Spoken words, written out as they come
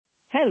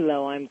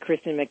Hello, I'm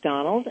Kristen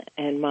McDonald,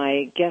 and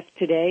my guest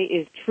today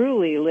is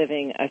truly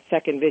living a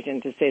second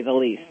vision, to say the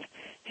least.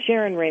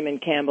 Sharon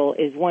Raymond Campbell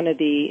is one of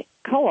the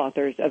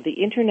co-authors of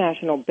the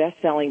international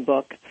best-selling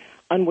book,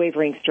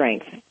 Unwavering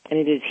Strength, and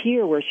it is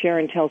here where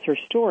Sharon tells her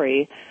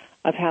story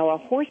of how a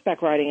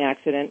horseback riding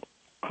accident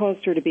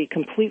caused her to be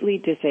completely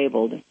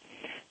disabled.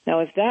 Now,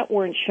 if that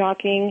weren't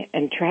shocking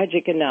and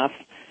tragic enough,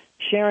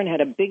 Sharon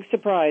had a big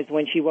surprise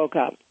when she woke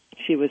up.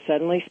 She was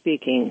suddenly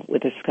speaking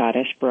with a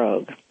Scottish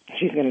brogue.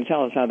 She's going to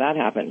tell us how that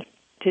happened.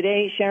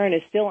 Today, Sharon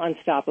is still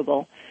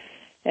unstoppable,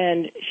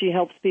 and she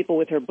helps people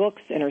with her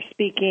books and her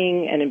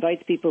speaking and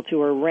invites people to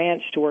her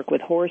ranch to work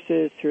with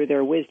horses through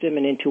their wisdom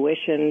and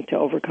intuition to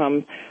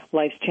overcome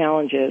life's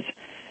challenges.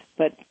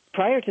 But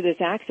prior to this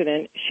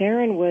accident,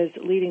 Sharon was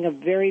leading a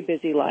very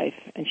busy life,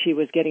 and she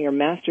was getting her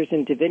master's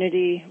in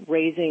divinity,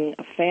 raising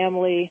a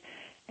family,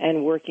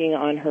 and working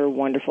on her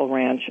wonderful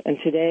ranch. And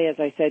today, as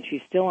I said,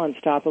 she's still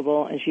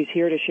unstoppable, and she's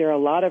here to share a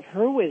lot of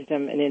her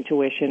wisdom and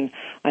intuition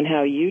on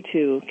how you,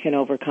 too, can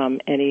overcome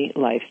any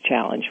life's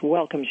challenge.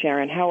 Welcome,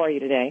 Sharon. How are you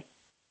today?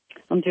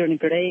 I'm doing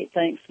great.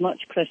 Thanks so much,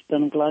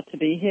 Kristen. I'm glad to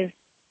be here.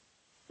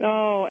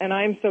 Oh, and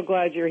I'm so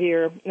glad you're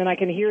here. And I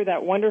can hear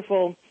that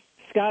wonderful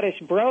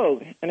Scottish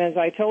brogue. And as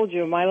I told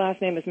you, my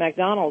last name is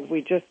MacDonald. We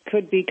just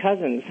could be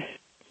cousins.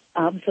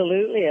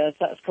 Absolutely. That's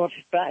that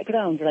Scottish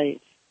background, right?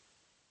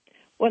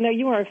 Well, now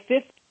you are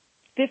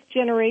fifth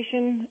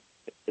generation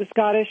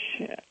Scottish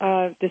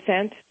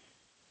descent,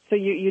 so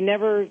you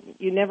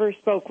never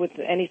spoke with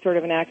any sort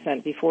of an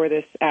accent before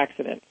this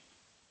accident.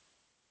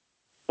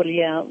 Well,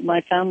 yeah,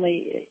 my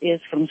family is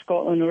from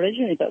Scotland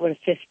originally, but we're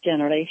fifth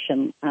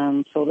generation,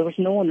 so there was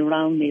no one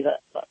around me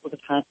that would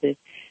have had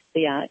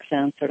the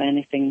accent or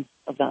anything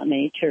of that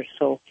nature.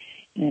 So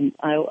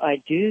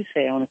I do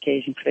say on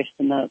occasion,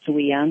 Kristen, that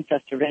we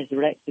ancestor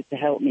resurrected to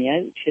help me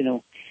out, you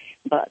know.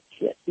 But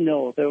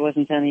no, there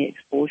wasn't any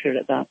exposure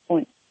at that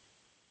point.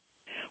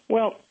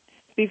 Well,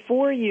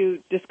 before you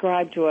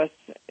describe to us,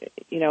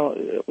 you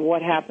know,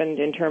 what happened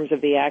in terms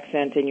of the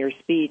accent and your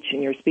speech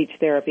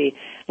therapy,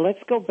 let's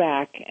go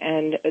back.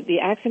 And the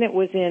accident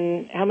was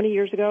in how many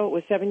years ago? It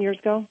was 7 years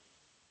ago?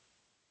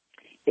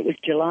 It was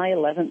July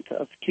 11th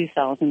of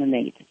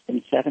 2008. It's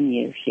been 7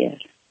 years, yes.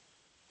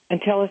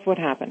 And tell us what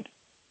happened.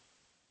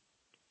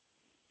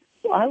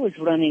 I was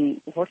running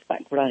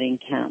horseback riding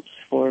camps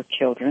for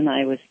children.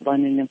 I was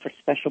running them for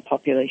special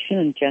population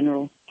and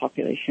general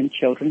population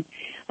children.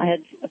 I had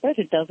about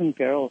a dozen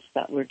girls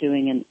that were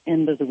doing an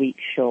end-of-the-week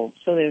show.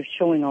 So they were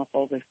showing off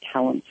all their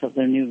talents of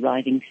their new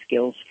riding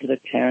skills for their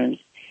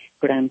parents,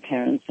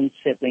 grandparents, and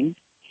siblings.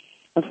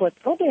 And so I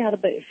probably had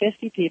about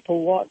 50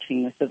 people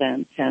watching this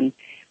event, and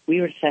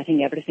we were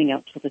setting everything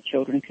up so the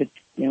children could,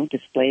 you know,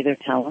 display their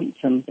talents.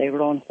 And they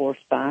were on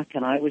horseback,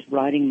 and I was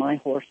riding my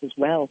horse as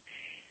well.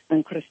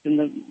 And Kristen,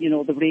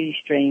 the really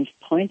strange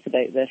point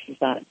about this is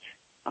that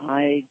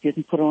I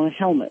didn't put on a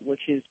helmet,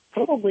 which is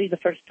probably the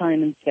first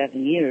time in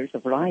 7 years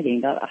of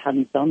riding that I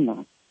hadn't done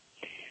that.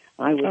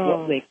 I was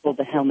what they call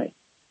the helmet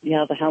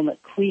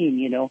queen,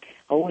 you know.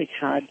 I always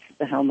had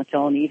the helmet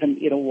on, even,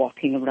 you know,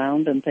 walking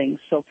around and things.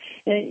 So,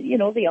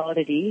 the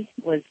oddity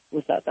was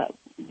that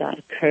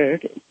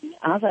occurred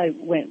as I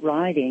went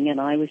riding,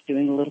 and I was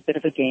doing a little bit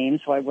of a game,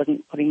 so I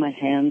wasn't putting my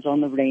hands on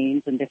the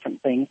reins and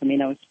different things. I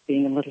mean, I was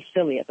being a little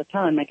silly at the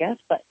time, I guess,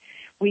 but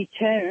we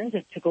turned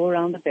to go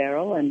around the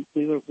barrel, and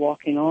we were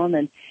walking on,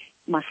 and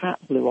my hat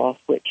blew off,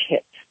 which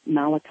hit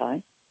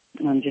Malachi.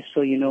 And just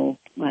so you know,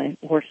 the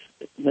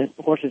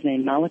horse's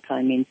name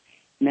Malachi means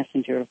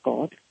messenger of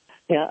God.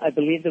 Yeah, I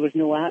believe there was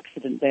no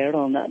accident there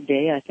on that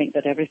day. I think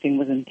that everything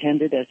was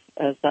intended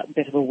as that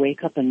bit of a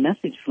wake-up and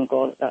message from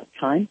God at that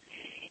time.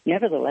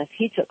 Nevertheless,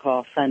 he took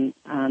off, and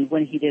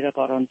when he did, I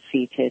got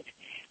unseated.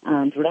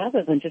 And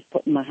rather than just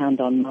putting my hand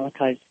on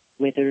Malachi's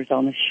withers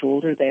on his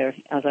shoulder there,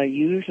 as I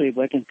usually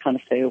would, and kind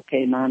of say,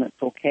 okay, man,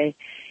 it's okay,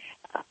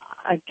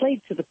 I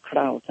played to the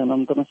crowd, and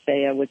I'm going to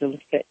say I was a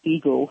little bit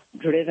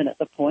ego-driven at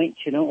the point,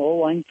 you know,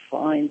 oh, I'm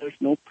fine, there's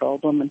no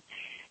problem. And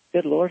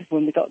good Lord,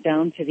 when we got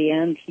down to the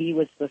end, he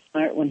was the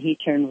smart one. He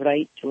turned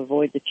right to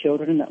avoid the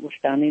children that were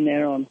standing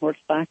there on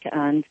horseback.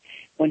 And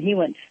when he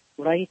went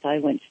right, I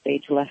went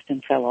stage left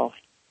and fell off,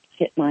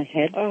 hit my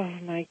head. Oh,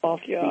 my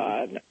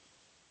God.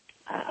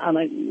 And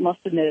I must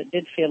admit, it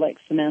did feel like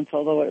cement,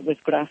 although it was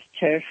grass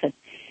turf. And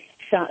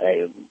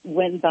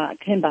I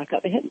came back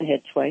up. I hit my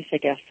head twice, I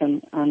guess,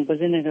 and was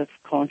in and out of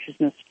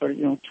consciousness for,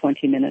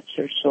 20 minutes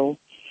or so.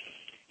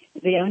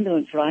 The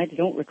ambulance ride, I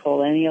don't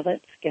recall any of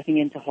it, getting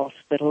into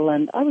hospital,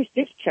 and I was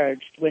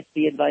discharged with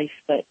the advice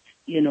that,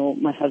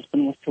 my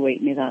husband was to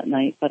wake me that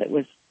night, but it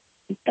was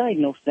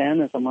diagnosed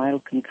then as a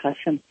mild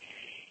concussion.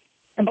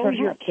 And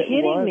you're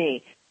kidding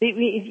me.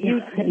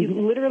 You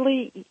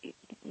literally,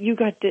 you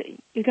got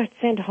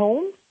sent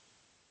home?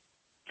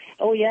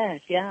 Oh, yes,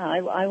 yeah.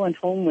 I went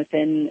home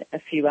within a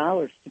few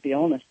hours, to be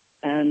honest.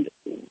 And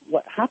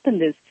what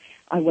happened is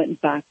I went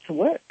back to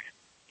work.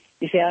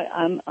 You see,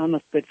 I'm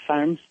a good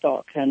farm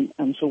stock,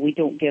 and so we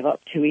don't give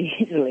up too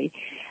easily.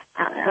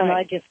 And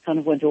I just kind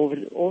of went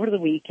over the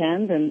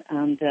weekend, and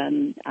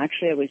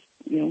actually I was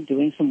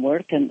doing some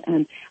work,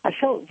 and I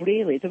felt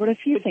really there were a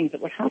few things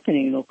that were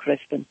happening,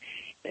 Kristen.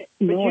 But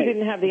you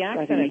didn't have the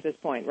accent at this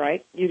point,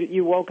 right?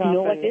 You woke up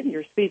and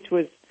your speech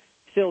was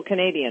still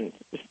Canadian,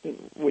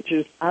 which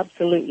is...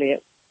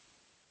 Absolutely.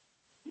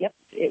 Yep,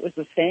 it was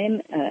the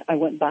same. I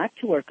went back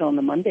to work on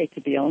the Monday,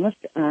 to be honest,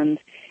 and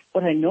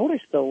what I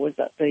noticed, though, was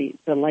that the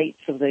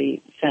lights of the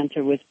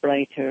center was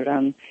brighter,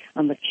 and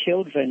the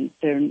children,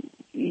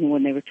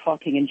 when they were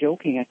talking and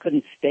joking, I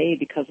couldn't stay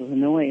because of the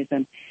noise,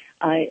 and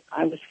I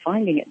was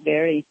finding it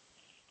very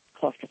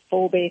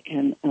claustrophobic,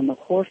 and the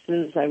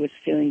horses, I was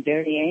feeling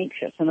very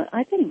anxious, and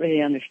I didn't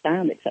really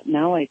understand, except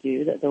now I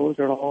do, that those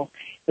are all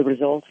the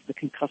result of the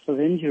concussive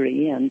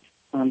injury and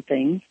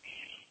things.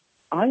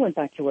 I went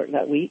back to work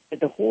that week,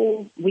 did the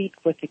whole week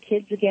with the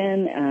kids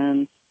again,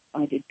 and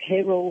I did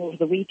payroll over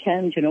the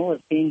weekend.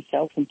 As being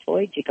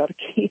self-employed, you got to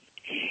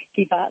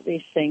keep at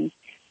these things.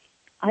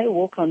 I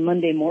awoke on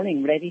Monday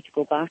morning ready to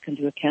go back and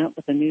do a camp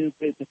with a new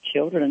group of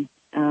children,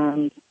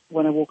 and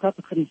when I woke up,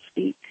 I couldn't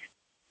speak.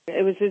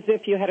 It was as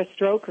if you had a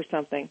stroke or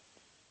something.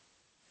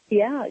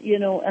 Yeah,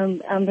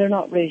 and they're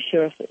not really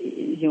sure if,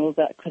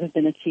 that could have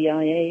been a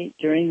TIA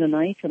during the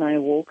night, and I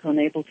awoke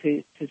unable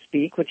to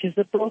speak, which is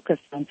the Broca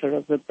center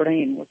of the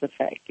brain was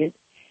affected.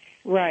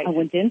 Right. I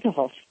went into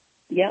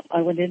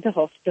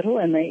hospital,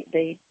 and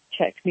they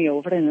checked me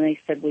over, and they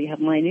said, well, you have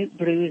minute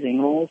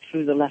bruising all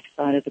through the left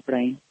side of the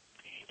brain.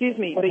 Excuse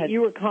me, but you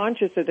were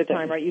conscious at the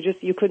time, right?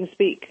 You couldn't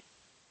speak.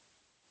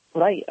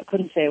 Right, I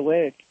couldn't say a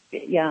word.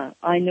 Yeah,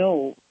 I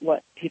know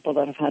what people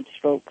that have had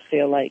strokes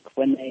feel like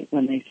when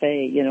they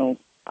say,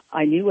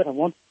 I knew what I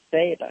wanted to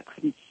say, but I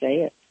couldn't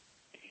say it.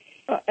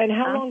 And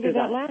how long did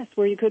that last,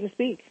 where you couldn't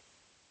speak?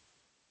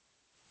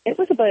 It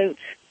was about,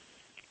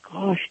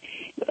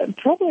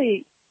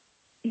 probably,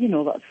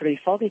 that's very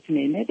foggy to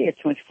me, maybe a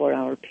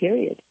 24-hour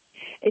period.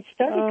 It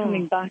started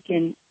coming back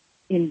in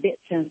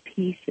bits and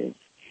pieces.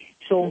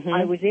 So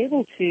I was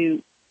able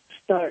to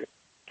start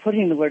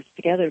putting the words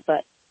together,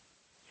 but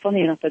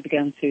funny enough, I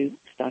began to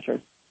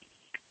stutter.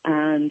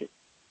 And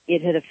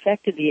it had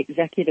affected the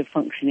executive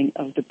functioning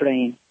of the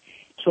brain.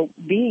 So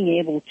being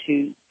able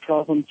to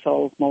problem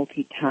solve,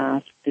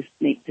 multitask,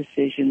 make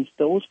decisions,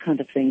 those kind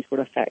of things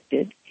were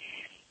affected.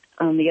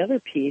 And the other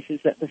piece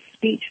is that the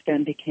speech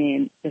then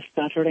became the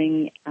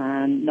stuttering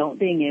and not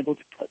being able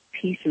to put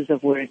pieces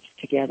of words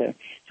together.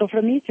 So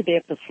for me to be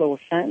able to flow a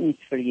sentence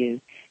for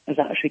you was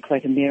actually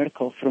quite a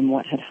miracle from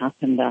what had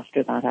happened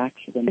after that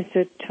accident. It's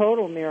a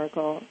total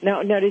miracle.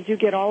 Now, did you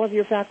get all of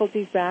your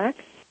faculties back?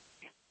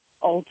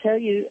 I'll tell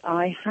you,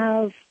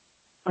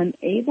 I'm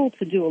able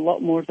to do a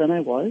lot more than I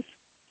was.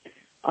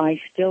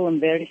 I still am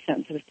very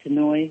sensitive to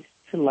noise,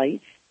 to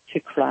lights, to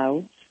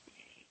crowds.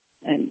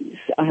 And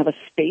I have a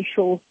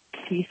spatial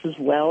piece as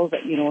well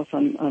that, if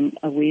I'm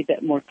a wee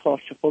bit more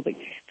claustrophobic.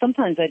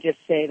 Sometimes I just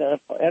say that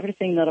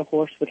everything that a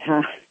horse would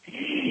have,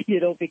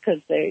 because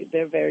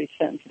they're very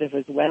sensitive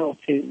as well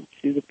to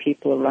the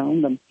people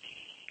around them.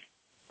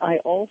 I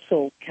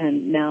also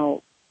can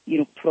now,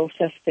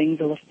 process things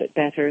a little bit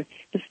better,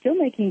 but still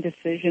making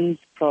decisions,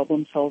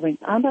 problem solving,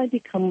 and I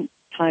become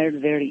tired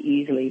very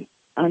easily.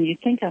 And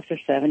you'd think after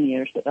 7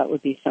 years that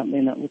would be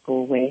something that would go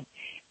away,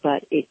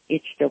 but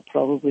it's still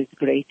probably the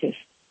greatest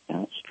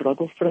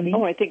struggle for me.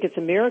 Oh, I think it's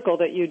a miracle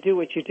that you do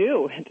what you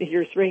do.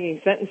 You're stringing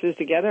sentences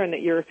together and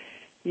that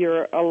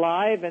you're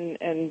alive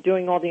and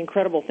doing all the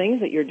incredible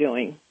things that you're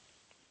doing.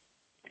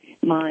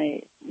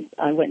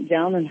 I went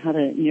down and had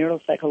a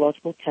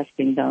neuropsychological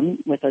testing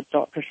done with a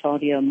Dr.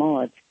 Sadia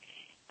Ahmad,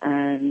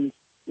 and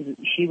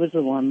she was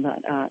the one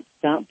that at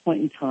that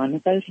point in time,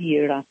 about a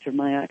year after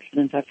my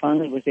accident, I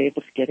finally was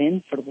able to get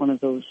in for one of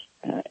those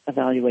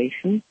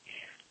evaluations,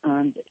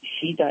 and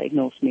she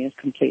diagnosed me as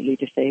completely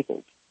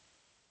disabled.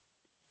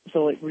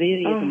 So it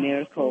really is a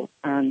miracle,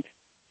 and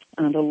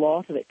a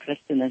lot of it,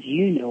 Kristen, as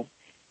you know,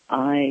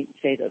 I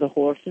say that the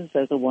horses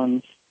are the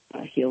ones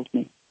that healed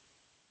me.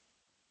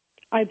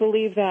 I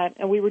believe that,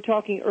 and we were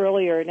talking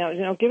earlier.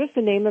 Now, give us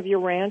the name of your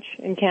ranch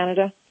in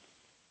Canada.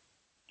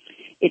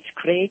 It's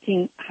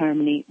Creating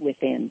Harmony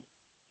Within,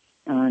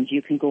 and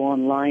you can go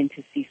online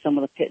to see some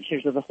of the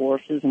pictures of the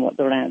horses and what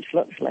the ranch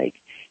looks like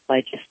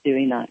by just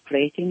doing that,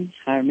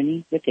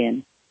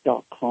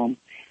 creatingharmonywithin.com,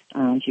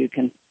 and you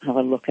can have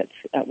a look at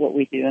what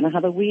we do. And I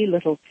have a wee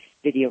little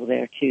video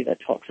there, too, that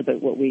talks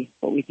about what we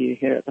do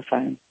here at the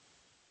farm.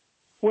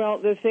 Well,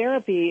 the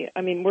therapy,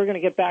 we're going to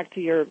get back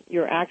to your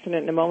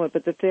accident in a moment,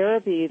 but the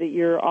therapy that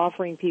you're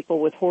offering people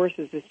with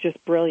horses is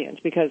just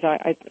brilliant, because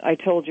I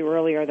told you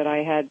earlier that I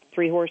had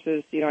 3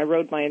 horses. I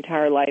rode my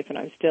entire life, and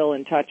I'm still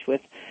in touch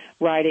with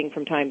riding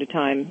from time to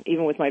time,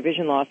 even with my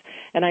vision loss.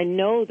 And I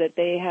know that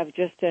they have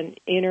just an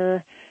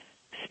inner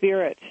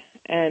spirit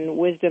and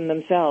wisdom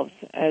themselves,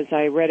 as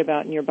I read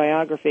about in your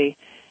biography.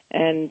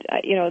 And,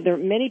 there are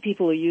many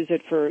people who use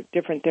it for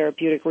different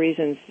therapeutic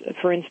reasons.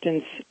 For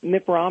instance,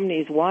 Mitt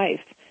Romney's wife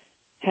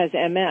has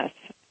MS,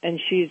 and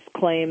she's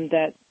claimed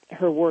that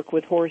her work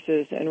with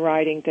horses and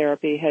riding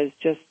therapy has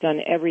just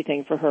done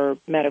everything for her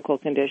medical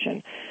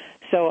condition.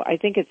 So I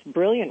think it's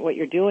brilliant what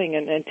you're doing.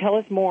 And tell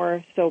us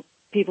more so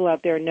people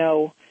out there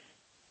know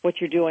what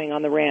you're doing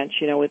on the ranch,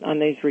 on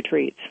these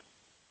retreats?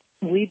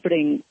 We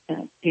bring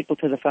people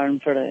to the farm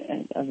for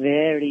a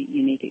very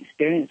unique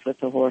experience with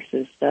the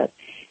horses that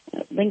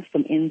links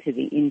them into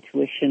the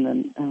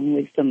intuition and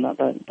wisdom that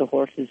the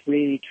horses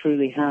really,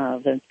 truly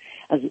have. And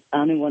as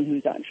anyone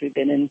who's actually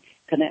been in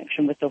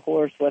connection with the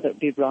horse, whether it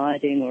be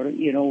riding or,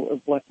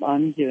 what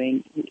I'm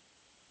doing,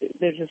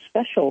 there's a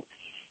special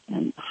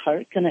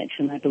heart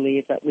connection, I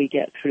believe, that we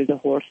get through the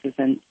horses.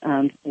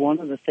 And one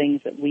of the things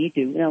that we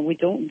do, now we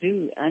don't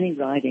do any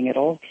riding at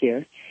all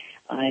here.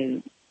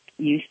 I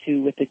used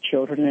to with the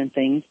children and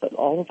things, but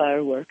all of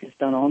our work is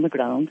done on the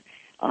ground,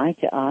 eye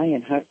to eye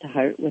and heart to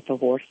heart with the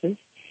horses.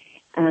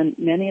 And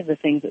many of the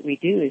things that we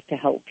do is to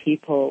help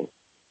people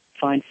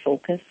find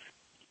focus,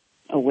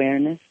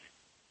 awareness,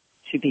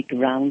 to be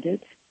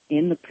grounded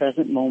in the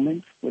present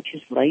moment, which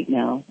is right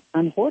now.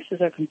 And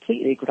horses are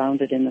completely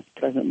grounded in this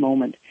present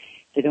moment.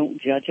 They don't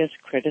judge us,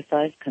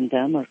 criticize,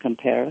 condemn, or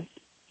compare us.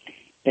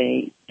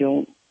 They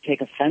don't take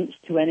offense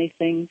to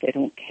anything. They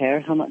don't care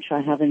how much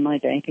I have in my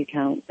bank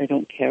account. They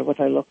don't care what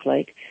I look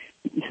like,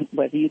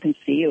 whether you can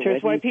see or sure, whether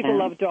it's why you people can.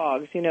 love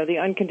dogs, the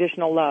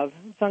unconditional love.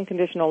 It's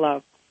unconditional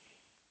love.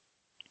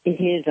 It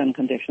is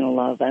unconditional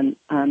love,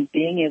 and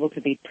being able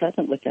to be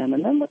present with them.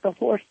 And then what the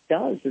horse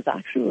does is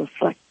actually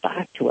reflect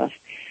back to us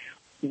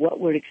what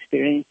we're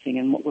experiencing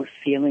and what we're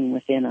feeling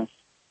within us.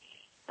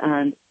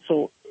 And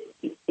so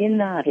in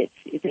that,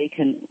 they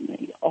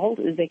can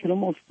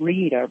almost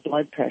read our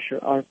blood pressure,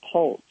 our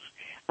pulse,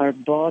 our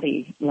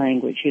body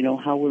language,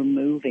 how we're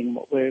moving,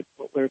 what we're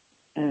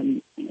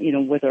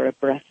whether our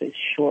breath is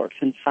short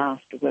and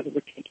fast or whether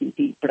we're taking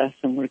deep breaths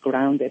and we're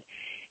grounded.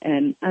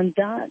 And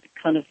that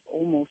kind of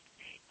almost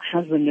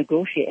has them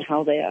negotiate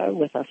how they are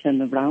with us in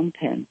the round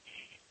pen.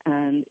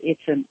 And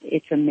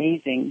it's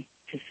amazing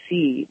to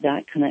see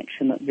that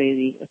connection that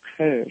really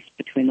occurs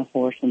between the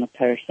horse and the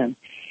person.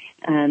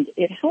 And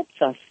it helps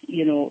us,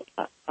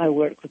 I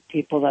work with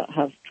people that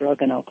have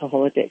drug and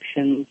alcohol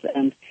addictions,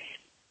 and,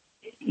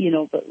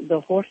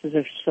 the horses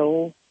are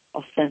so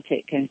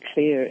authentic and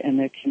clear in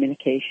their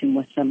communication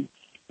with them.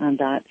 And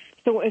that's...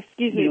 So,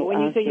 excuse me, when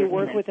you say you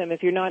work with them,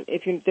 if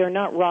they're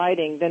not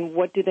riding, then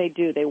what do?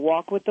 They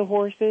walk with the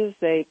horses,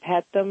 they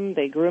pet them,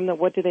 they groom them,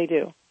 what do they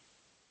do?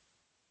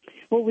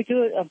 Well, we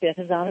do a bit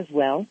of that as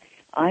well.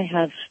 I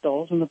have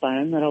stalls in the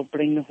barn that I'll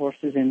bring the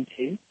horses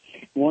into.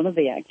 One of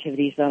the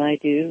activities that I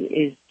do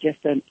is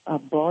just a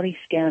body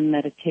scan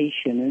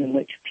meditation in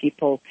which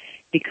people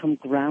become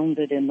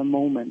grounded in the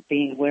moment,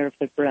 being aware of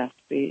their breath,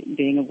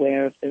 being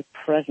aware of their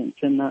presence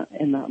in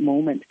that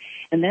moment.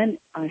 And then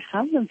I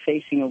have them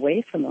facing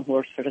away from the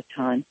horse for a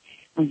time,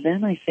 and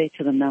then I say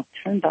to them, now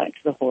turn back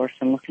to the horse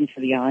and look into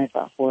the eye of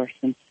that horse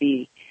and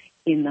see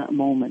in that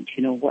moment,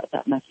 what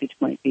that message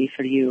might be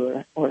for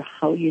you or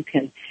how you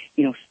can,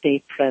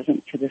 stay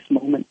present to this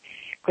moment.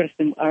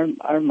 Kristen,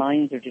 our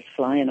minds are just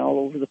flying all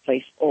over the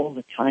place all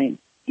the time.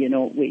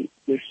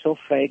 We're so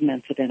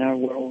fragmented in our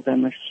world,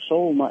 and there's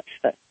so much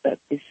that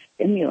is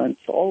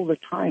stimulants all the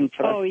time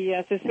for us. Oh,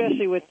 yes,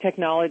 especially with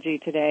technology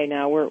today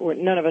now. We're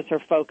none of us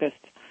are focused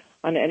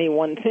on any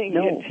one thing.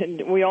 No.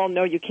 And we all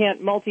know you can't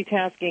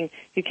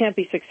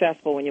be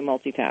successful when you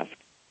multitask.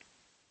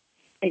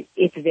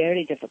 It's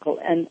very difficult,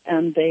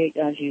 and they,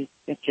 as you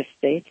just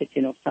stated,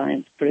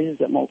 science proves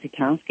that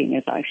multitasking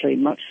is actually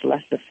much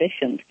less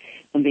efficient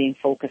than being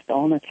focused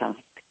on a task,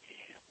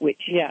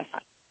 which yes.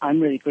 I'm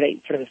really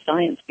grateful for the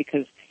science,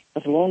 because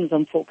as long as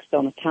I'm focused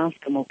on a task,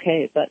 I'm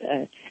okay. But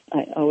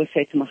I always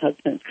say to my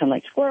husband, it's kind of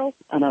like squirrel,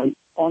 and I'm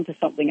on to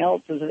something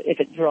else if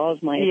it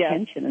draws my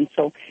attention. And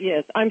so,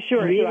 yes, I'm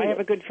sure. Really, I have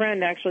a good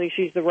friend, actually.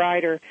 She's the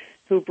rider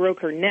who broke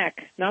her neck,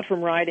 not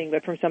from riding,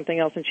 but from something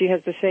else. And she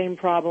has the same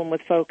problem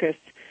with focus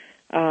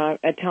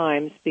at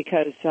times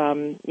because,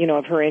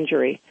 of her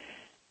injury.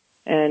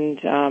 And,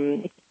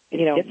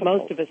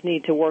 most of us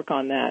need to work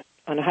on that,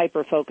 on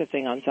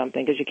hyper-focusing on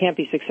something, because you can't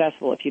be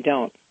successful if you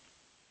don't.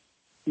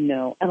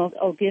 No, and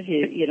I'll give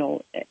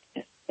you,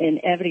 in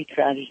every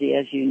tragedy,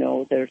 as you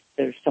know,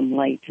 there's some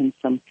light and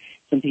some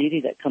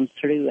beauty that comes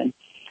through. And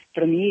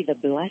for me, the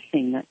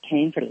blessing that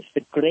came for this,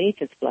 the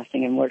greatest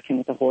blessing in working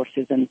with the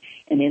horses and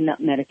in that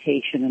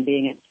meditation and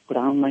being able to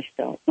ground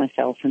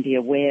myself and be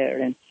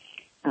aware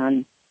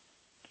and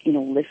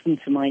listen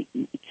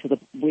to the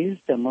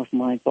wisdom of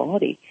my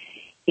body,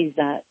 is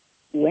that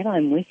when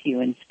I'm with you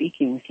and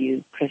speaking with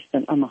you,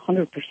 Kristen, I'm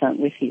 100%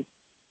 with you.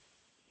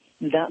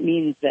 That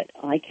means that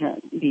I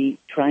can't be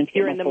trying to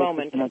get my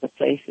focus in other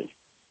places.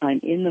 I'm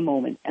in the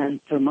moment,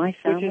 and for my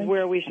family, which is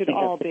where we should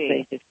all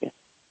be.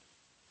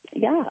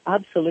 Yeah,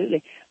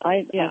 absolutely.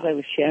 As I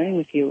was sharing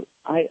with you,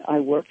 I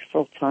worked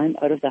full time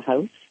out of the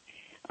house.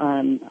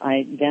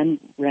 I then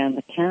ran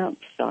the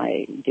camps.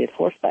 I did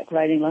horseback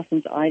riding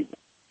lessons. I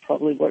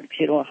probably worked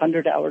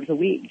 100 hours a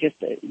week just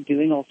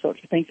doing all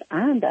sorts of things.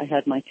 And I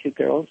had my 2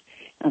 girls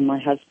and my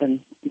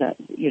husband that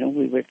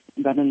we were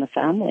running the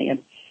family.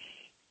 And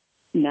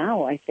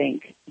now I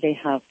think they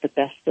have the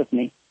best of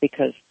me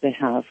because they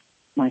have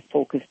my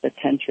focused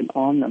attention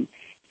on them.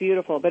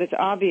 Beautiful, but it's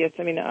obvious.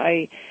 I mean,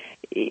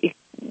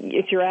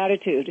 it's your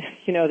attitude,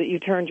 that you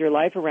turned your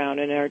life around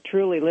and are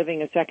truly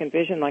living a second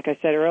vision, like I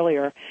said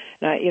earlier.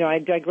 And I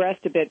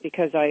digressed a bit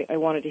because I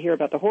wanted to hear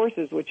about the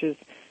horses, which is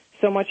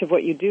so much of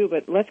what you do.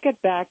 But let's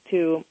get back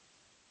to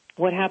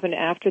what happened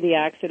after the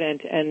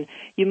accident. And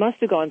you must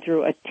have gone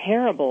through a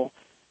terrible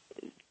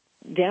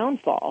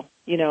downfall,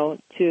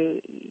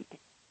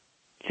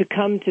 to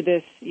come to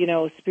this,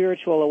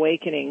 spiritual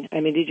awakening. I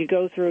mean, did you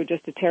go through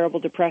just a terrible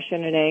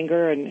depression and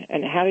anger,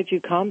 and how did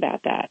you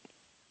combat that?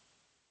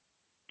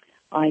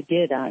 I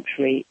did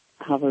actually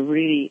have a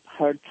really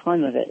hard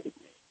time of it.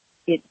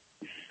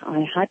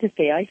 I had to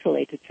stay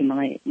isolated to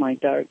my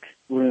dark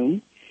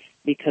room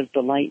because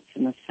the lights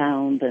and the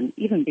sound, and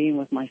even being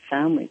with my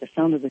family, the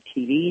sound of the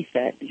TV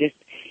set,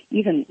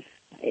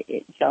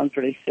 it sounds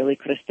really silly,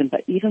 Kristen,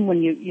 but even when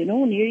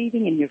when you're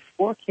eating and your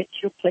fork hits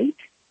your plate,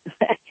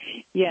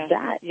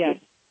 that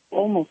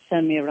almost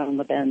sent me around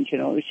the bend. It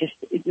was just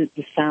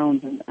the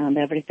sound and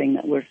everything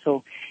that we're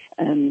so,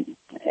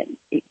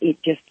 it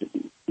just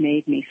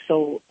made me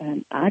so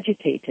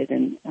agitated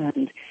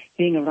and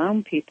being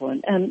around people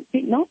and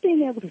not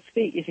being able to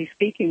speak. You see,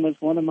 speaking was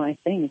one of my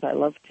things. I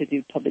love to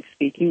do public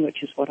speaking,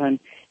 which is what I'm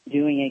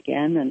doing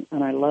again,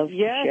 and I love to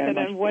share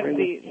my story. Yes, and what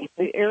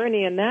the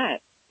irony in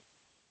that?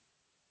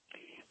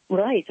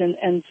 Right,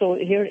 and so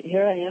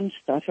here I am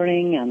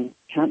stuttering and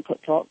can't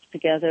put thoughts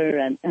together,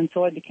 and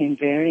so I became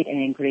very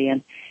angry.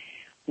 And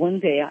one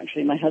day,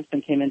 actually, my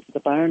husband came into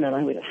the barn, and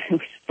I was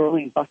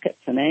throwing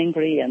buckets and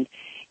angry, and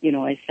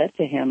I said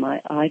to him,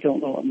 I don't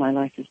know what my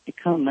life has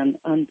become,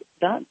 and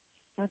that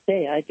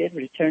day I did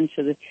return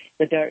to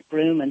the dark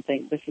room and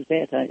think, this is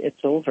it,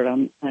 it's over,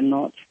 I'm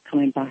not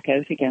coming back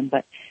out again.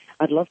 But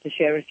I'd love to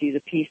share with you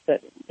the piece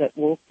that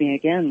woke me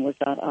again was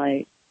that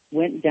I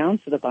went down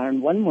to the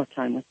barn one more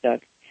time with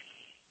Doug.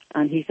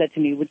 And he said to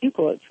me, would you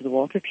go out to the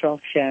water trough,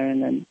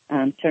 Sharon,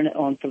 and turn it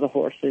on for the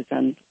horses?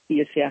 And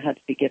you see, I had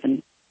to be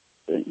given,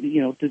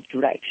 the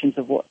directions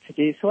of what to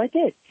do. So I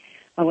did.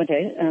 I went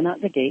out, and at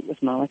the gate was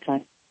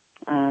Malachi.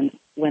 And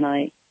when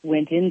I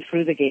went in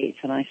through the gates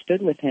and I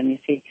stood with him, you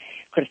see,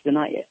 Kristen,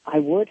 I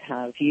would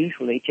have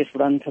usually just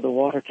run to the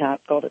water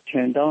tap, got it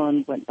turned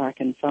on, went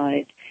back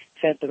inside,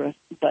 fed the rest,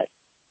 but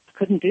I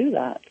couldn't do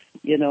that.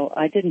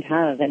 I didn't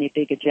have any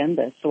big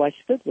agenda. So I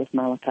stood with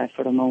Malachi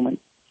for a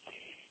moment.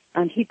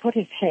 And he put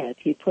his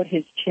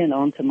chin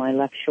onto my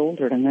left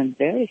shoulder, and then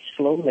very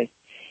slowly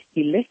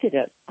he lifted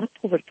it up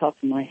over the top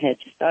of my head,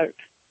 just out,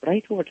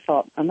 right over the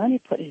top, and then he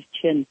put his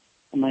chin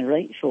on my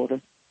right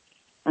shoulder,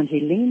 and he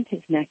leaned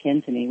his neck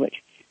into me, which,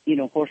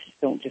 horses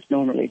don't just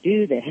normally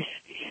do this.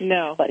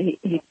 No. But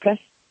he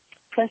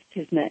pressed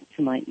his neck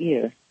to my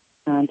ear,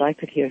 and I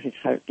could hear his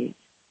heartbeat.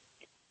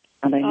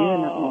 And I knew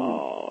in that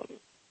moment,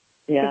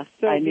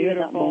 I knew in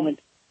that moment,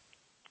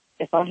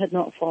 if I had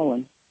not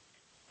fallen,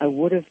 I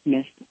would have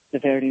missed the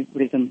very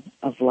rhythm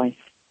of life.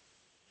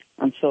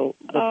 And so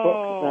the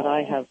book that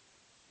I have,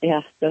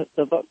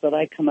 the book that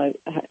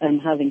I'm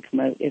having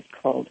come out is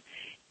called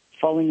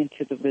Falling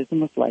into the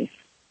Rhythm of Life,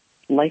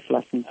 Life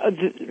Lessons.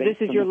 This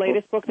is your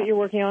latest book that you're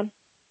working on?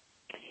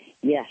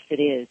 Yes,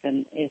 it is.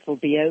 And it will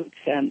be out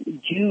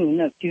June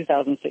of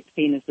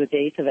 2016 is the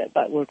date of it,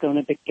 but we're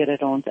going to get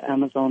it onto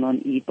Amazon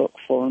on ebook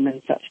form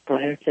and such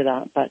prior to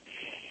that. But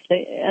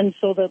and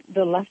so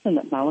the lesson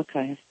that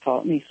Malachi has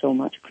taught me so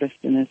much,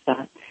 Kristen, is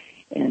that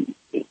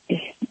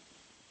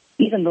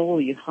even though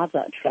you have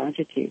that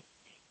tragedy,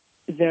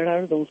 there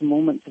are those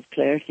moments of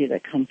clarity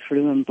that come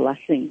through and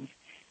blessings,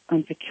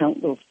 and to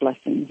count those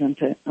blessings and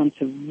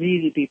to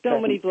really be present.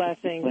 So many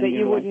blessings that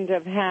you wouldn't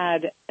have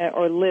had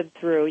or lived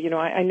through.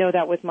 I know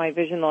that with my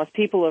vision loss,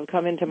 people have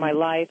come into my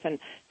life and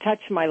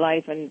touched my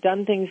life and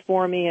done things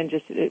for me, and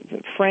just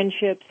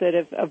friendships that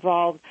have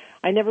evolved.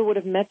 I never would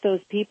have met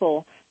those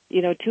people.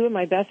 Two of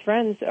my best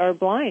friends are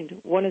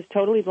blind. One is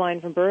totally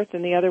blind from birth,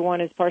 and the other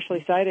one is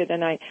partially sighted.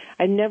 And I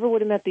never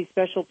would have met these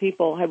special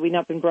people had we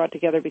not been brought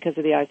together because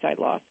of the eyesight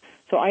loss.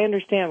 So I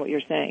understand what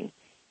you're saying.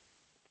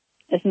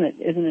 Isn't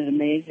it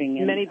amazing?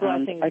 And many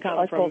blessings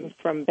come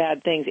from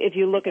bad things, if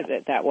you look at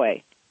it that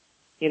way.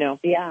 Yeah.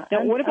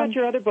 Now, what about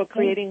your other book,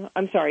 Creating?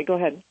 I'm sorry. Go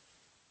ahead.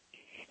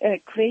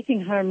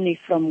 Creating Harmony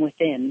from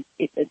Within.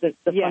 The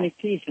funny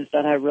piece is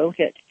that I wrote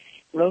it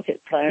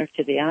prior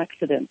to the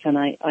accident, and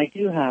I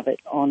do have it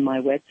on my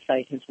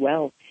website as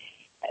well.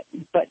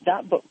 But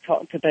that book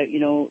talked about,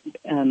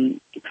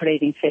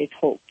 creating faith,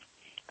 hope,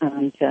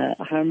 and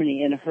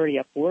harmony in a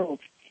hurry-up world.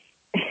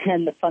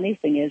 And the funny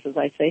thing is, as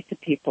I say to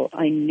people,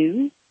 I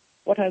knew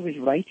what I was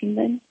writing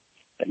then,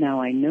 but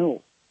now I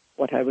know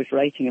what I was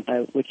writing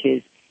about, which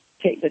is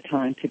take the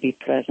time to be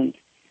present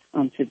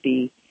and to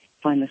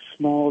find the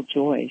small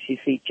joys. You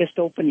see, just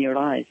open your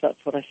eyes.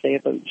 That's what I say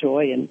about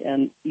joy.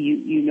 And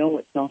you know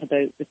it's not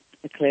about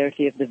the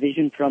clarity of the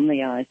vision from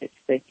the eyes. It's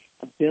the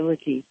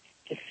ability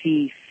to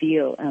see,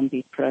 feel, and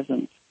be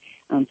present.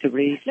 And to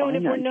really find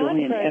that joy in every moment. No, and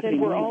if we're not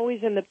present, we're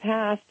always in the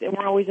past and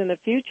we're always in the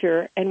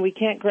future, and we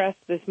can't grasp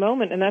this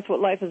moment. And that's what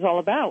life is all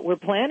about. We're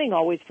planning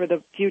always for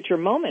the future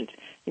moment.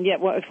 And yet,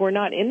 if we're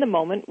not in the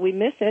moment, we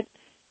miss it,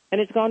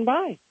 and it's gone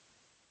by.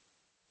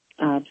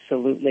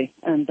 Absolutely.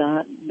 And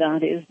that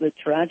is the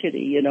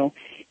tragedy, you know.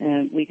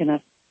 We can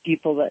have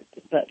people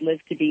that live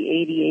to be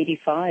 80,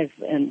 85,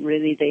 and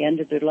really they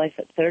ended their life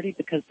at 30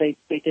 because they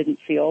didn't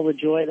see all the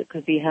joy that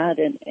could be had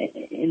in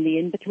the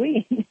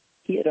in-between,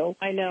 you know.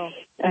 I know.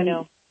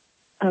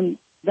 And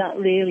that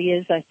really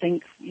is, I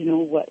think, you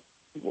know,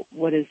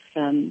 what is,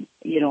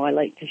 you know, I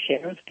like to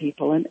share with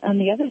people. And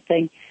the other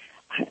thing,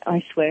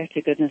 I swear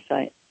to goodness,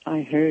 I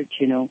heard,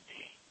 you know,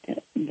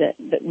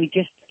 that we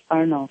just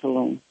are not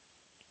alone.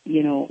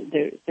 You know,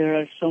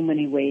 there are so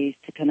many ways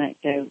to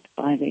connect out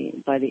by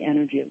the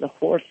energy of the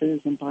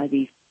horses and by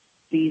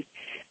these.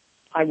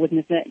 I wouldn't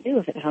have met you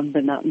if it hadn't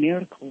been that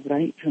miracle,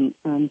 right?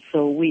 And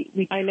so we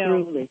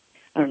truly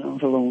are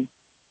not alone.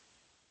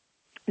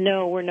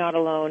 No, we're not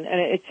alone. And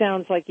it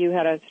sounds like you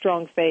had a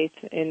strong faith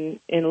in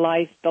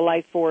life, the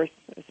life force,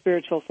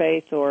 spiritual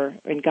faith, or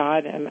in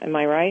God. Am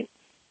I right?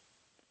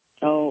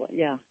 Oh,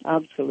 yeah,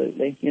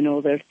 absolutely. You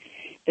know,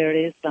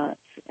 there is that,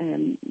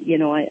 you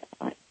know,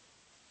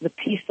 the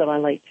piece that I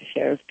like to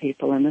share with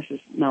people, and this is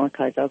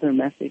Malachi's other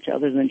message,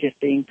 other than just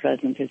being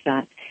present, is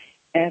that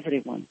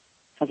everyone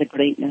has a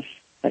greatness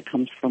that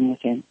comes from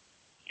within.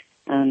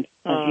 And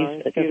as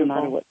you said, it doesn't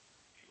matter what.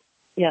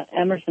 Yeah,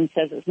 Emerson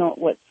says it's not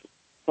what's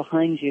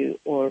behind you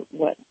or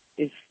what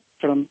is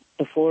from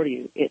before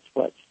you; it's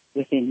what's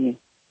within you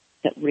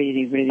that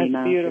really, really That's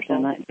matters. Beautiful.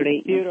 And that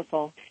greatness,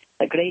 beautiful.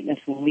 That greatness,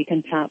 when we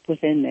can tap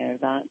within there,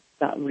 that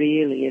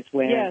really is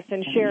where. Yes,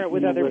 and share it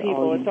with other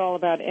people. It's all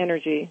about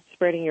energy,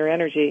 spreading your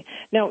energy.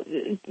 Now,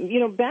 you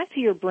know, back to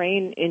your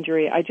brain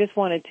injury, I just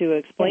wanted to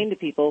explain to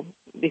people,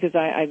 because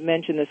I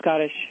mentioned the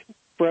Scottish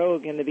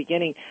brogue in the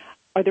beginning.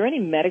 Are there any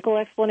medical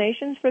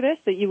explanations for this,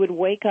 that you would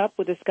wake up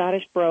with a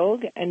Scottish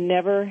brogue and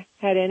never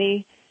had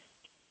any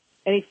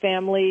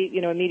family,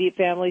 you know, immediate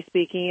family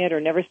speaking it, or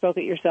never spoke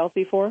it yourself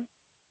before?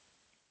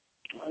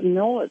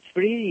 No, it's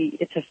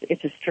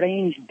a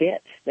strange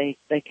bit. They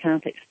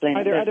can't explain.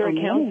 Are there other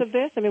accounts of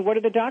this? I mean, what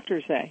do the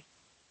doctors say?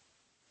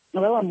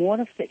 Well, I'm one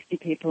of 60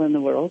 people in the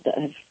world that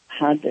have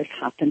had this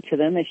happen to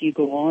them. If you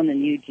go on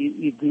and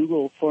you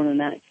Google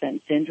foreign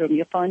accent syndrome,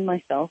 you'll find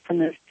myself,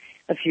 and there's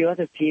a few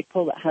other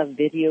people that have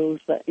videos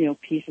that, you know,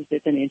 pieces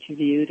they've been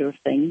interviewed or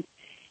things.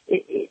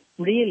 It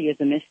really is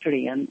a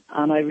mystery, and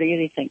I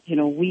really think, you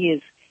know, we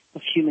as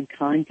of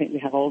humankind think we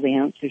have all the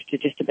answers to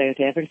just about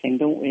everything,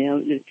 don't we?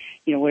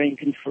 You know, we're in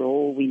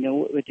control. We know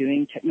what we're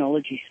doing.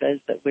 Technology says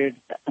that we're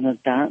an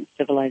advanced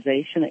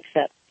civilization,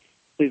 except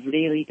we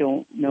really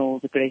don't know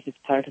the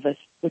greatest part of us,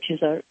 which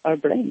is our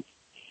brains,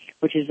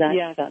 which is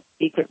that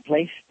secret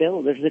place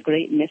still. There's a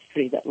great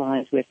mystery that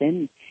lies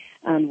within.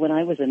 And when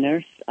I was a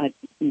nurse,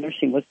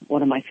 nursing was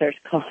one of my first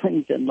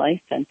callings in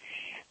life, and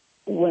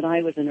when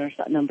I was a nurse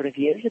a number of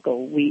years ago,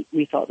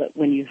 we thought that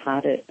when you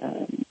had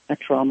a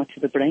trauma to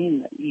the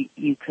brain, that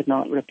you could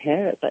not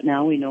repair it. But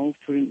now we know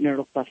through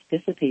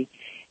neuroplasticity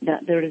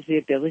that there is the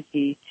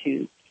ability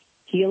to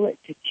heal it,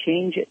 to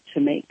change it,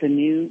 to make the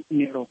new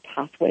neural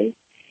pathways.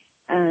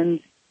 And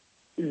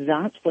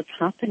that's what's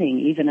happening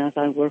even as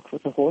I work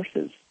with the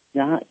horses.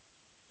 That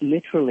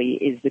literally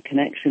is the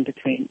connection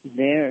between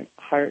their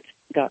heart,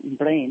 gut, and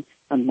brain,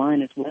 and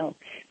mine as well.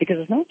 Because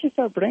it's not just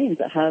our brains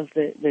that have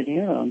the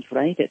neurons,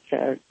 right?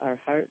 It's our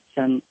hearts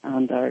and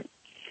our,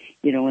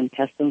 you know,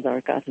 intestines,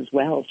 our gut as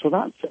well. So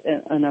that's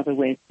another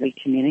way we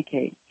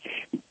communicate.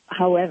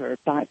 However,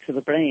 back to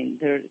the brain,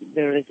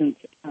 there isn't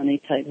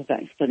any type of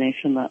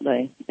explanation that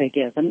they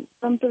give. And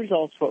there's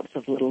all sorts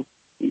of little,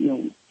 you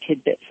know,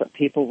 tidbits that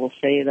people will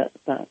say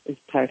that is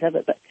part of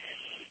it. But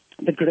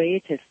the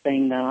greatest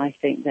thing that I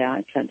think the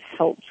accent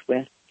helps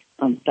with,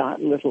 that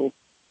little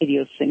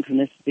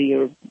idiosyncrasy,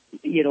 or,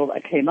 you know,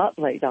 that came up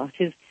like that,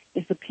 is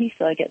the piece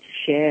that I get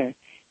to share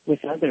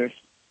with others.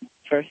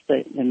 First,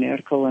 the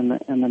miracle and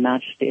the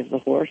majesty of the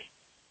horse.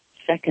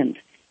 Second,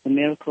 the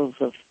miracles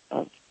of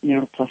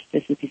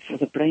neuroplasticity for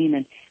the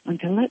brain, and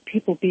to let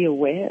people be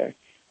aware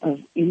of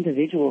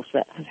individuals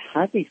that have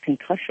had these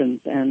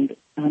concussions and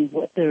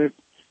what they're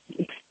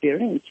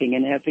experiencing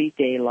in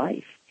everyday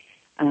life.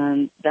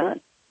 And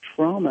that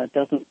trauma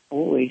doesn't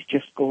always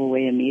just go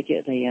away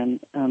immediately, and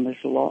there's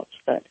lots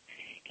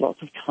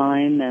of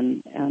time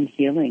and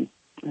healing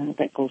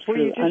that goes through.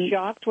 Were you just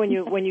shocked when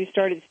you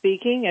started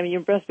speaking? I mean, you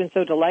must have been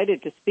so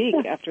delighted to speak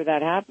after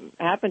that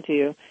happened to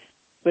you.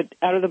 But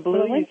out of the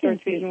blue, you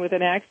started speaking with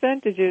an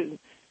accent? Did you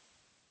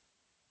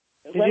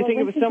think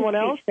it was someone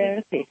else?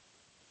 Therapy.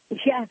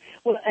 Yeah,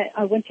 well,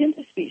 I went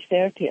into speech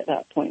therapy at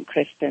that point,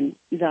 Kristen,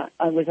 that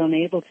I was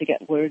unable to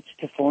get words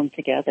to form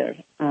together,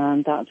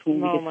 and that's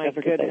when we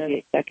discovered about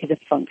the executive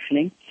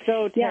functioning.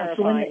 So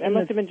terrifying. That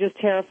must have been just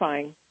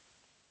terrifying.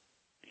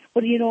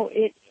 Well, you know,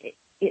 it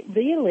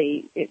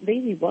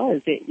really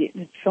was.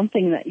 It's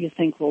something that you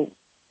think, well,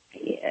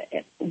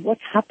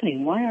 what's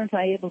happening? Why aren't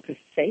I able to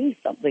say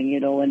something? You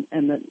know, and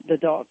the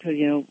doctor,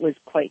 you know, was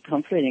quite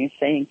comforting,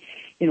 saying,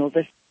 you know,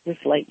 this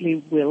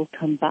likely will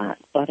come back,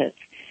 but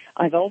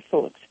I've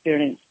also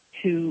experienced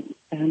too,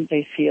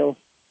 they feel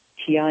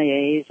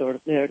TIAs, or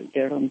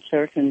they're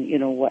uncertain, you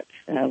know,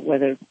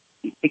 whether,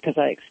 because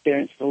I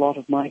experienced a lot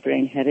of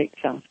migraine headaches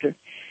after,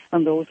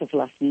 and those have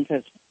lessened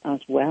as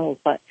well.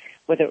 But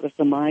whether it was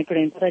the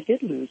migraine, but I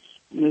did lose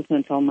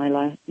movement on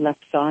my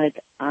left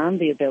side and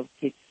the ability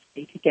to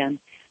speak again.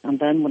 And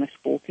then when I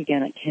spoke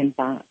again, it came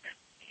back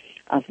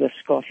as the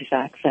Scottish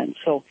accent.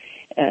 So,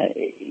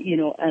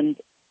 and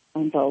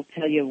I'll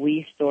tell you a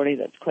wee story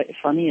that's quite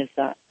funny is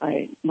that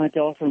my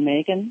daughter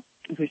Megan,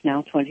 who's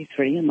now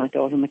 23, and my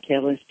daughter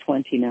Michaela is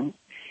 20 now.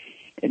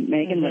 And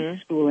Megan went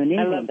to school in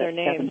England. I love their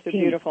names. They're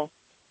beautiful.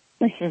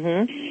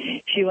 Megan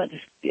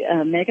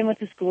went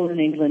to school in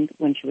England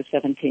when she was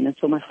 17, and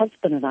so my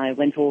husband and I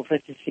went over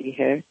to see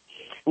her,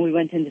 and we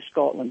went into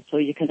Scotland. So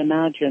you can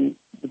imagine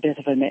the bit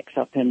of a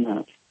mix-up in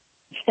that.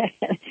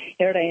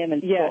 Here I am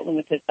in Scotland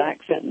with this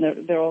accent,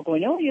 and they're all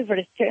going, "Oh, you've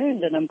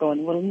returned," and I'm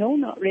going, "Well, no,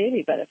 not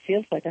really, but it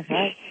feels like I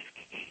have."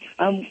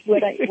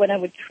 When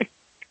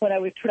I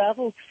would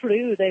travel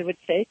through, they would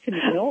say to me,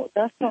 "No,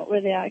 that's not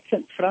where the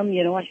accent's from."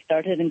 You know, I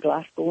started in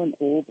Glasgow and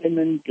Oban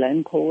and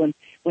Glencoe and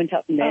went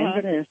up in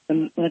Inverness.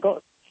 And when I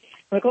got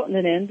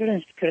in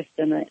Inverness,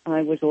 Kristen,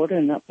 I was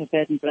ordering up a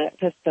bed and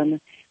breakfast, and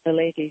the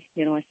lady,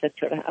 I said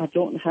to her, "I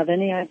don't have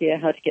any idea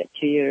how to get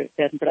to your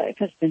bed and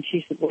breakfast." And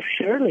she said, "Well,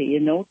 surely you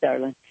know,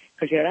 darling,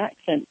 because your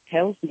accent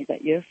tells me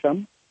that you're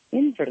from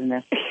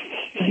Inverness."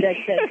 And I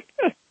said,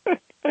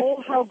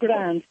 "Oh, how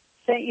grand.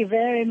 Thank you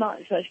very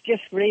much. That's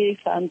just really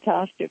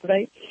fantastic,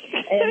 right?"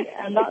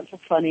 And that's a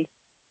funny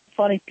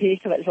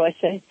piece of it. So I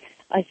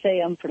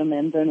say I'm from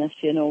Inverness,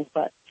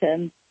 but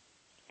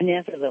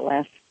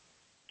nevertheless,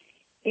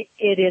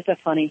 it is a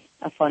funny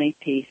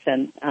piece,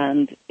 and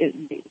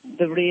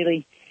the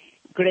really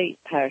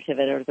great part of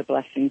it are the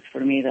blessings for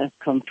me that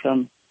come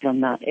from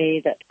that.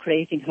 That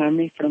creating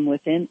harmony from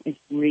within is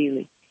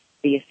really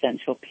the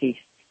essential piece,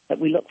 that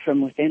we look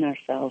from within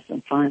ourselves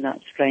and find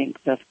that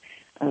strength of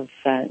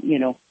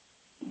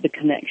the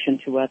connection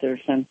to others,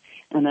 and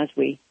as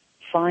we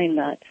find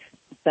that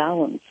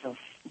balance of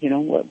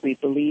what we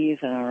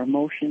believe and our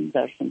emotions,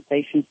 our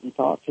sensations and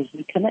thoughts, as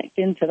we connect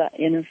into that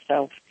inner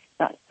self,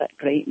 that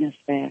greatness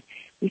there,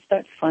 we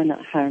start to find that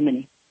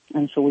harmony,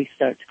 and so we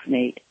start to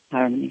create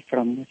harmony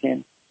from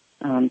within.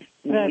 And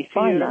that's we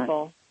find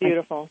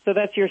beautiful. So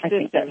that's your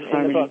system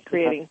in the book,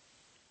 creating.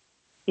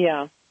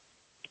 Yeah.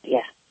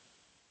 Yeah.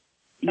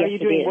 Are you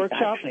doing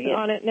workshops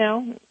on it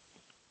now?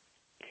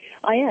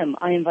 I am.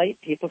 I invite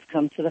people to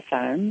come to the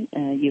farm.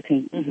 You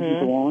can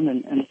go on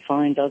and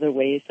find other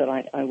ways that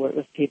I work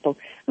with people.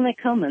 And they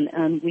come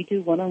and we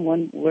do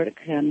one-on-one work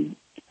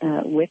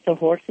with the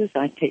horses.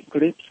 I take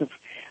groups of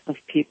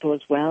people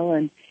as well.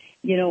 And,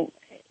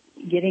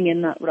 getting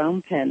in that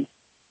round pen,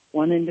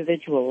 one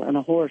individual and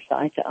a horse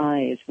eye to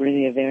eye is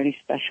really a very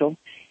special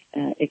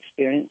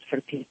experience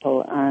for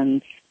people.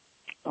 And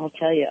I'll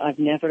tell you, I've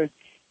never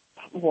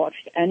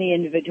watched any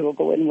individual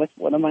go in with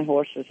one of my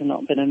horses and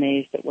not been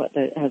amazed at what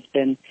has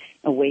been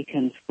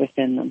awakened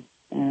within them.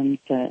 And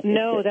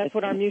that's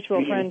what our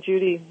mutual friend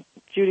Judy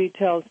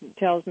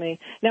tells me.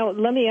 Now,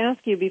 let me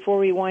ask you before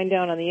we wind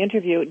down on the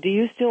interview: do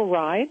you still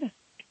ride?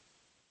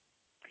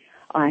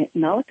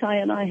 Malachi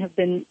and I have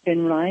been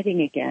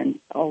riding again.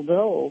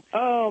 Although,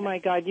 oh my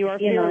God, you are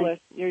fearless.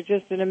 You're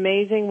just an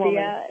amazing woman.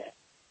 Yeah,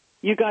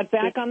 you got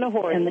back on the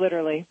horse,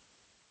 literally.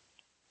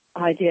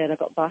 I did. I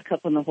got back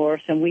up on the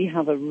horse, and we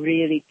have a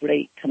really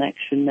great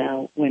connection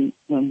now when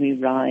we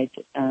ride,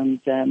 and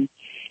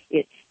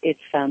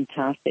it's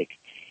fantastic.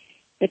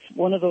 It's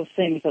one of those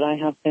things that I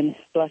have been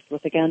blessed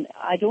with. Again,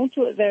 I don't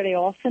do it very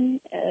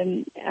often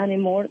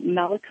anymore.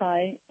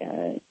 Malachi,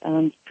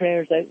 and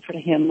prayers out for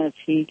him, as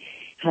he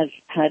has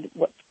had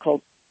what's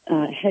called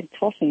head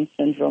tossing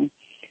syndrome,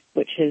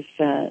 which is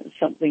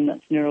something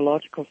that's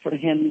neurological for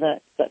him,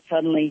 that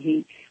suddenly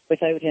he,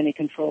 without any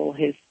control,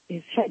 his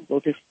head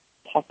will just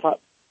pop up,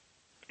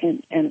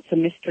 and it's a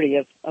mystery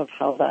of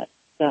how that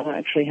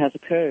actually has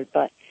occurred.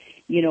 But,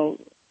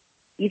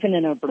 even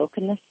in our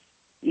brokenness,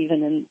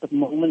 even in the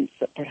moments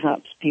that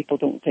perhaps people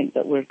don't think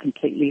that we're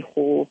completely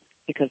whole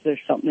because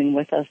there's something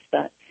with us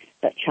that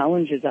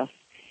challenges us,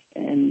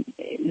 and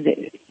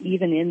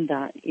even in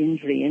that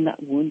injury, in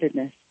that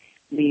woundedness,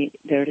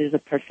 there is a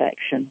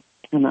perfection,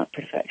 and that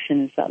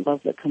perfection is that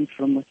love that comes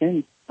from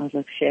within, as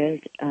I've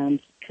shared, and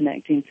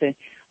connecting to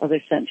other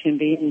sentient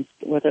beings,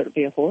 whether it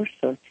be a horse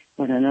or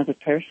another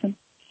person.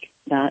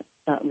 That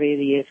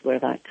really is where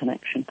that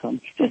connection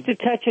comes from. Just to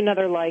touch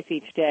another life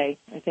each day.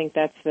 I think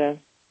that's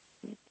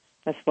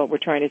what we're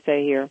trying to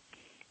say here.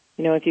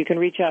 If you can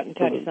reach out and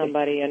touch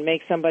somebody and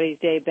make somebody's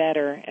day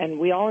better, and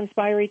we all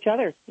inspire each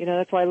other.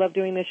 That's why I love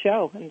doing this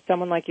show. And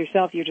someone like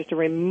yourself, you're just a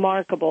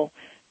remarkable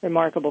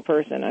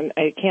person.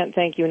 I can't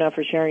thank you enough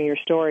for sharing your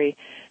story.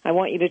 I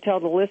want you to tell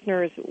the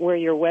listeners where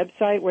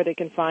they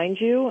can find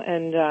you,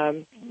 and,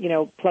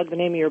 plug the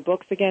name of your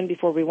books again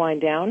before we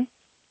wind down.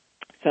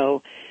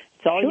 So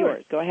it's all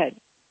yours. Go ahead.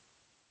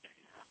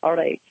 All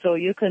right. So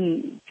you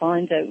can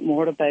find out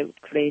more about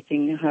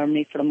creating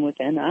harmony from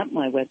within at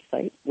my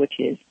website, which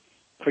is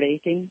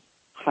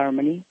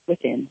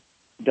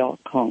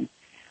creatingharmonywithin.com.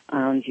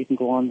 And you can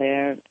go on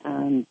there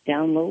and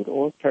download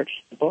or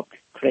purchase the book,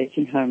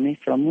 Creating Harmony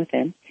from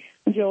Within.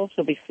 And you'll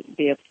also be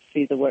able to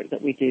see the work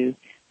that we do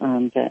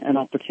and an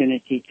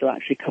opportunity to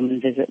actually come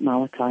and visit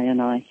Malachi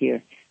and I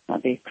here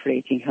at the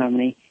Creating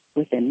Harmony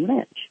Within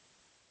Ranch.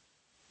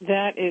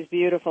 That is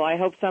beautiful. I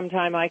hope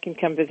sometime I can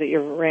come visit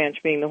your ranch,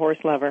 being the horse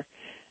lover,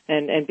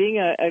 and being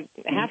a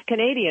half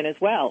Canadian as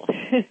well.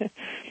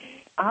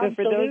 So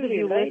for those of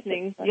you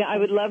listening, yeah, I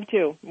would love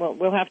to. Well,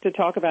 we'll have to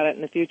talk about it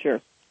in the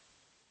future.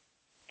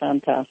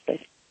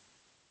 Fantastic.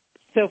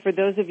 So for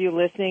those of you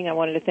listening, I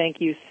wanted to thank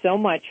you so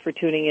much for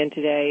tuning in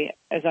today.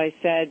 As I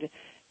said,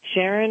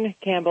 Sharon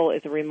Campbell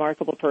is a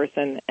remarkable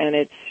person, and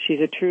she's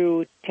a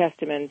true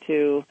testament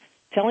to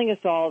telling us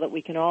all that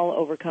we can all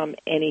overcome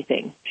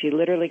anything. She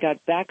literally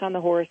got back on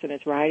the horse and is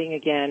riding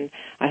again.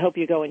 I hope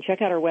you go and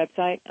check out her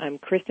website. I'm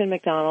Kristen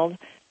McDonald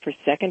for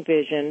Second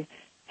Vision.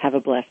 Have a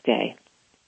blessed day.